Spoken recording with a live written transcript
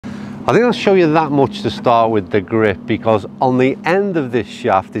I think I'll show you that much to start with the grip, because on the end of this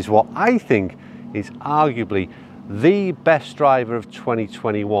shaft is what I think is arguably the best driver of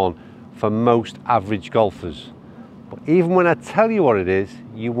 2021 for most average golfers. But even when I tell you what it is,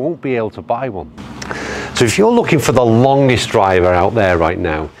 you won't be able to buy one. So if you're looking for the longest driver out there right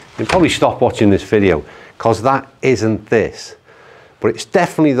now, you can probably stop watching this video, because that isn't this. But it's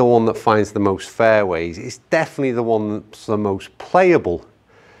definitely the one that finds the most fairways. It's definitely the one that's the most playable.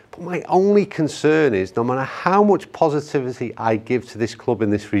 But my only concern is, no matter how much positivity I give to this club in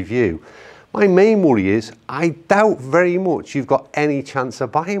this review, my main worry is I doubt very much you've got any chance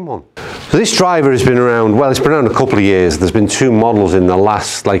of buying one. So this driver has been around, well, it's been around a couple of years. There's been 2 models in the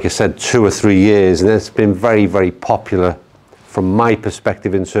last, like I said, 2 or 3 years, and it's been very, very popular from my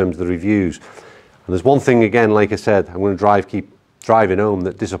perspective in terms of the reviews. And there's one thing, again, like I said, I'm going to keep driving home,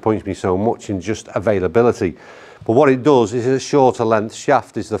 that disappoints me so much in just availability. But what it does is a shorter length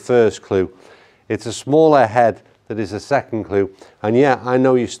shaft is the first clue. It's a smaller head that is the second clue. And yeah, I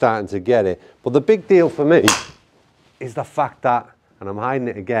know you're starting to get it. But the big deal for me is the fact that, and I'm hiding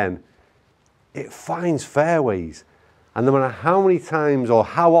it again, it finds fairways. And no matter how many times or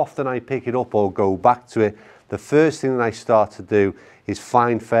how often I pick it up or go back to it, the first thing that I start to do is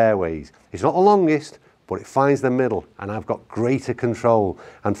find fairways. It's not the longest, but it finds the middle, and I've got greater control.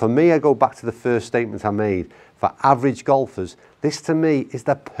 And for me, I go back to the first statement I made. For average golfers, this to me is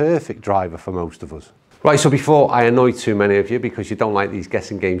the perfect driver for most of us. Right, so before I annoy too many of you, because you don't like these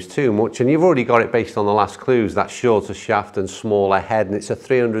guessing games too much, and you've already got it based on the last clues, that shorter shaft and smaller head, and it's a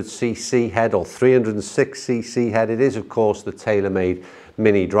 300cc head or 306cc head. It is, of course, the TaylorMade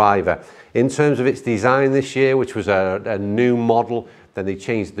mini driver. In terms of its design this year, which was a new model, then they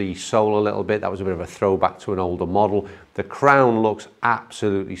changed the sole a little bit. That was a bit of a throwback to an older model. The crown looks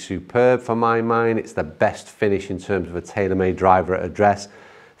absolutely superb for my mind. It's the best finish in terms of a TaylorMade driver at address.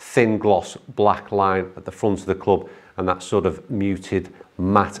 Thin gloss black line at the front of the club, and that sort of muted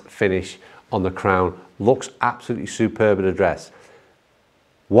matte finish on the crown looks absolutely superb at address.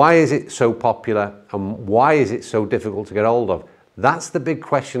 Why is it so popular, and why is it so difficult to get hold of? That's the big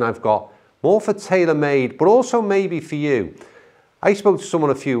question I've got, more for TaylorMade, but also maybe for you. I spoke to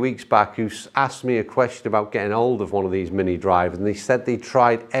someone a few weeks back who asked me a question about getting hold of one of these mini drivers, and they said they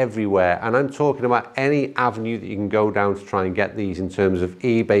tried everywhere. And I'm talking about any avenue that you can go down to try and get these in terms of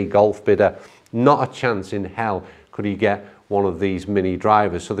eBay, Golf Bidder. Not a chance in hell could you get one of these mini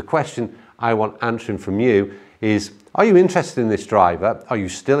drivers. So the question I want answering from you is, are you interested in this driver? Are you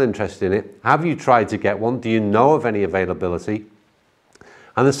still interested in it? Have you tried to get one? Do you know of any availability?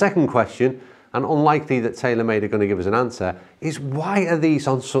 And the second question, and unlikely that TaylorMade are going to give us an answer, is why are these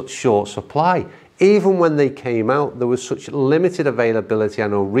on such short supply? Even when they came out, there was such limited availability. I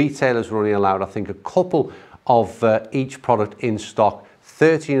know retailers were only allowed, I think, a couple of each product in stock,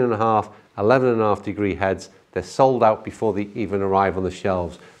 13.5, 11.5 degree heads. They're sold out before they even arrive on the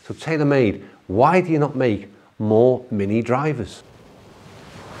shelves. So TaylorMade, why do you not make more mini drivers?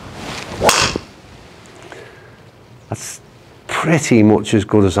 That's pretty much as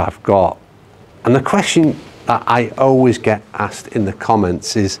good as I've got. And the question that I always get asked in the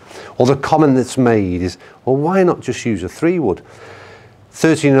comments is, or the comment that's made is, well, why not just use a 3-wood?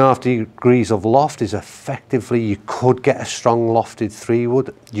 13.5 degrees of loft is effectively, you could get a strong lofted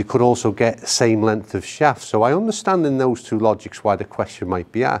 3-wood. You could also get the same length of shaft. So I understand in those two logics why the question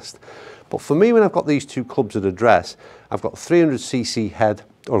might be asked. But for me, when I've got these two clubs at address, I've got 300cc head,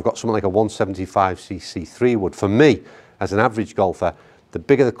 or I've got something like a 175cc 3-wood. For me, as an average golfer, the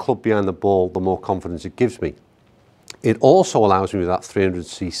bigger the club behind the ball, the more confidence it gives me. It also allows me with that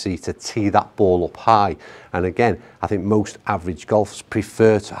 300cc to tee that ball up high. And again, I think most average golfers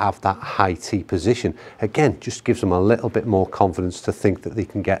prefer to have that high tee position. Again, just gives them a little bit more confidence to think that they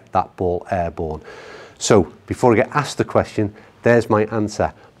can get that ball airborne. So before I get asked the question, there's my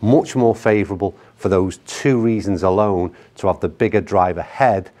answer. Much more favourable for those two reasons alone, to have the bigger driver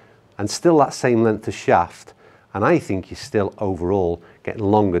head and still that same length of shaft. And I think you're still overall getting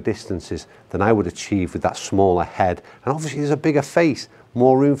longer distances than I would achieve with that smaller head. And obviously there's a bigger face,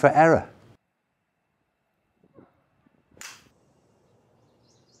 more room for error.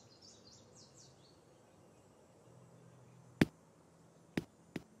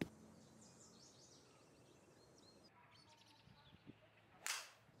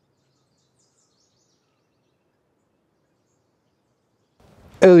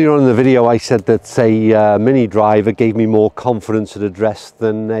 Earlier on in the video, I said that a mini driver gave me more confidence at address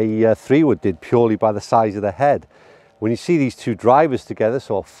than a 3-wood did, purely by the size of the head. When you see these two drivers together,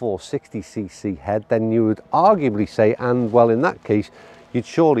 so a 460cc head, then you would arguably say, and well, in that case, you'd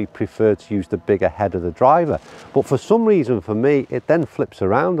surely prefer to use the bigger head of the driver. But for some reason for me, it then flips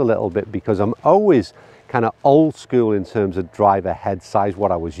around a little bit because I'm always kind of old school in terms of driver head size,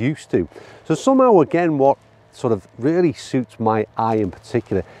 what I was used to. So somehow again, what sort of really suits my eye in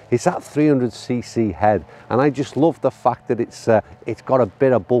particular is that 300cc head, and I just love the fact that it's got a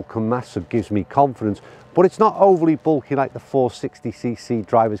bit of bulk and mass, so it gives me confidence, but it's not overly bulky like the 460cc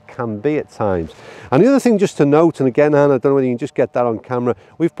drivers can be at times. And the other thing just to note, and again, Anne, I don't know whether you can just get that on camera,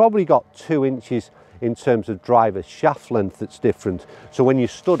 we've probably got 2 inches in terms of driver shaft length that's different. So when you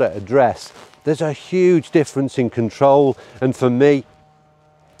stood at address, there's a huge difference in control. And for me,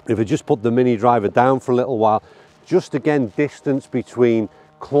 if I just put the Mini driver down for a little while, just again, distance between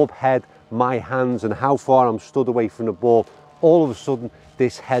club head, my hands, and how far I'm stood away from the ball, all of a sudden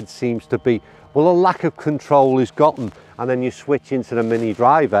this head seems to be, well, a lack of control is gotten. And then you switch into the Mini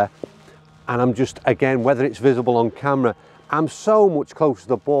driver, and I'm just, again, whether it's visible on camera, I'm so much closer to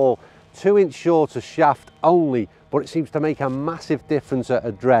the ball, 2 inch shorter shaft only, but it seems to make a massive difference at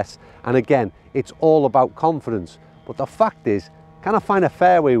address. And again, it's all about confidence. But the fact is, can I find a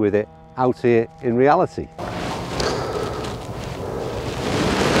fairway with it out here in reality?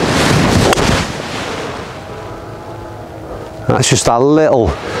 That's just that little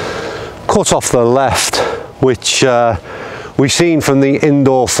cut off the left, which we've seen from the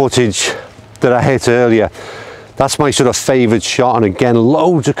indoor footage that I hit earlier. That's my sort of favoured shot, and again,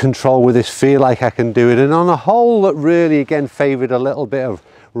 loads of control with this, feel like I can do it. And on a hole that really, again, favoured a little bit of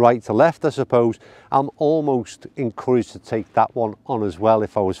right to left, I suppose, I'm almost encouraged to take that one on as well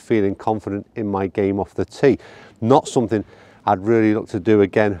if I was feeling confident in my game off the tee. Not something I'd really look to do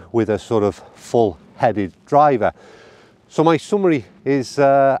again with a sort of full-headed driver. So my summary is,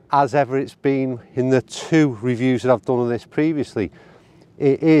 as ever it's been in the 2 reviews that I've done on this previously,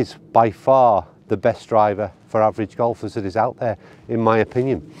 it is by far the best driver for average golfers that is out there, in my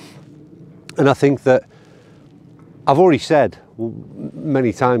opinion. And I think that I've already said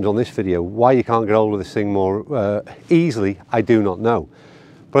many times on this video why you can't get hold of this thing more easily, I do not know.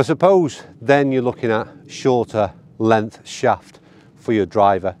 But I suppose then you're looking at shorter length shaft for your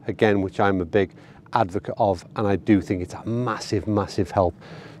driver, again, which I'm a big advocate of, and I do think it's a massive, massive help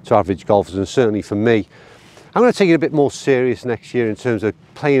to average golfers. And certainly for me, I'm going to take it a bit more serious next year in terms of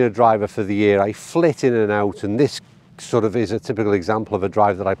playing a driver for the year. I flit in and out, and this sort of is a typical example of a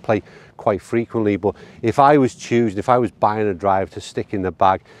drive that I play quite frequently. But if I was choosing, if I was buying a drive to stick in the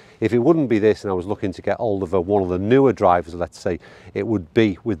bag, if it wouldn't be this and I was looking to get hold of one of the newer drivers, let's say, it would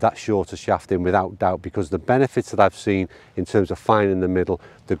be with that shorter shaft in, without doubt, because the benefits that I've seen in terms of finding the middle,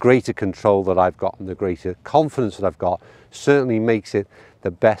 the greater control that I've got and the greater confidence that I've got, certainly makes it the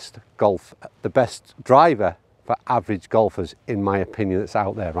best driver for average golfers, in my opinion, that's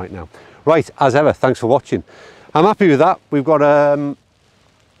out there right now. Right, as ever, thanks for watching. I'm happy with that. We've got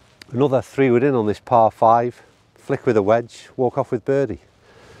another 3 wood in on this par 5, flick with a wedge, walk off with birdie.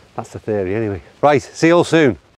 That's the theory anyway. Right, see you all soon.